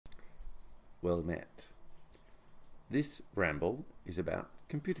well met. This ramble is about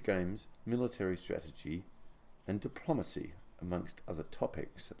computer games, military strategy, and diplomacy, amongst other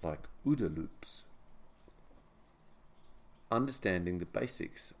topics like OODA loops. Understanding the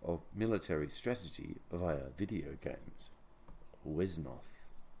basics of military strategy via video games. Wesnoth.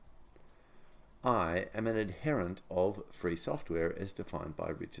 I am an adherent of free software as defined by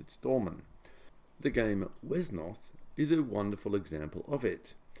Richard Stallman. The game Wesnoth is a wonderful example of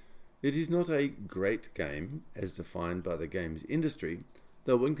it. It is not a great game as defined by the games industry,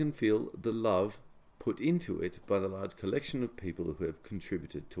 though one can feel the love put into it by the large collection of people who have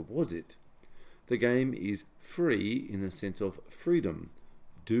contributed towards it. The game is free in the sense of freedom.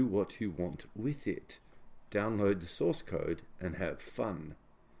 Do what you want with it. Download the source code and have fun.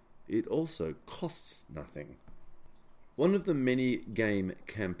 It also costs nothing. One of the many game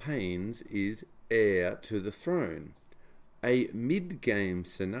campaigns is Heir to the Throne. A mid-game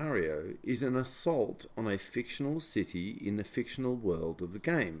scenario is an assault on a fictional city in the fictional world of the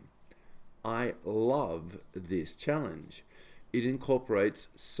game. I love this challenge. It incorporates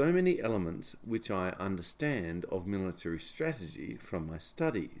so many elements which I understand of military strategy from my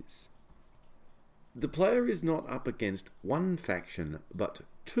studies. The player is not up against one faction, but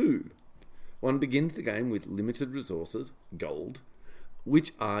two. One begins the game with limited resources, gold,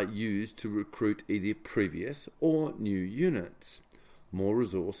 which are used to recruit either previous or new units. More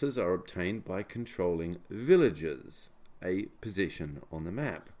resources are obtained by controlling villages, a position on the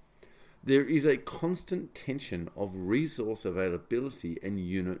map. There is a constant tension of resource availability and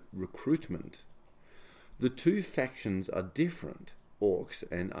unit recruitment. The two factions are different, orcs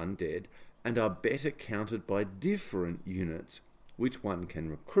and undead, and are better countered by different units which one can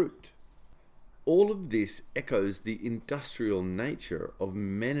recruit. All of this echoes the industrial nature of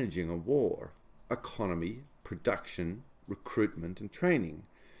managing a war: economy, production, recruitment, and training.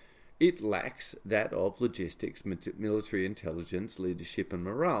 It lacks that of logistics, military intelligence, leadership, and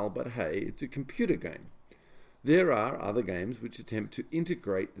morale, but hey, it's a computer game. There are other games which attempt to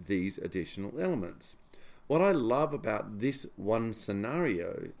integrate these additional elements. What I love about this one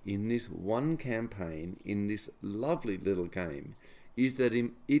scenario, in this one campaign, in this lovely little game, is that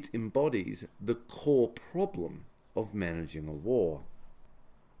it embodies the core problem of managing a war.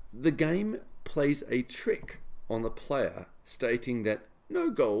 The game plays a trick on the player, stating that no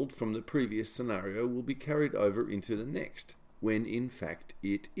gold from the previous scenario will be carried over into the next, when in fact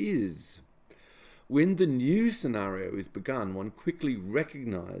it is. When the new scenario is begun, one quickly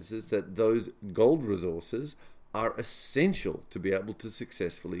recognizes that those gold resources are essential to be able to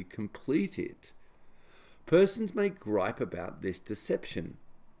successfully complete it. Persons may gripe about this deception.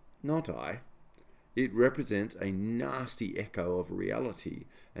 Not I. It represents a nasty echo of reality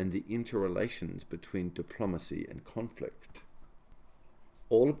and the interrelations between diplomacy and conflict.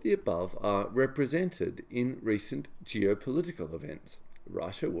 All of the above are represented in recent geopolitical events.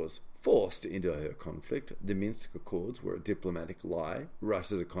 Russia was forced into her conflict. The Minsk Accords were a diplomatic lie.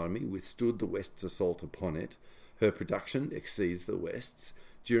 Russia's economy withstood the West's assault upon it. Her production exceeds the West's.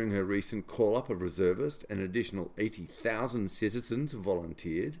 During her recent call-up of reservists, an additional 80,000 citizens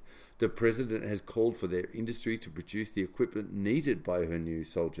volunteered. The President has called for their industry to produce the equipment needed by her new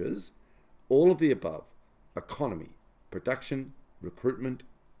soldiers. All of the above: economy, production, recruitment,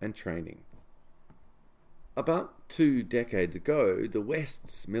 and training. About 2 decades ago, the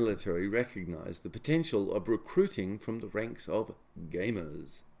West's military recognized the potential of recruiting from the ranks of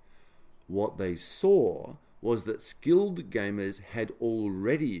gamers. What they saw was that skilled gamers had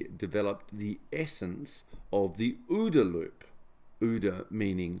already developed the essence of the OODA loop. OODA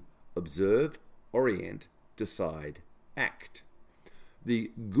meaning observe, orient, decide, act.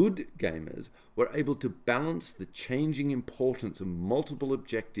 The good gamers were able to balance the changing importance of multiple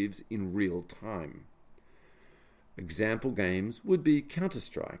objectives in real time. Example games would be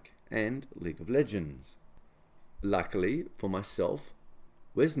Counter-Strike and League of Legends. Luckily for myself,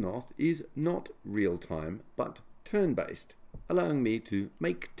 Wesnoth is not real-time, but turn-based, allowing me to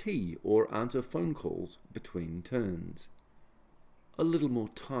make tea or answer phone calls between turns. A little more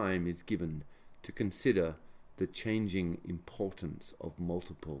time is given to consider the changing importance of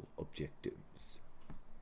multiple objectives.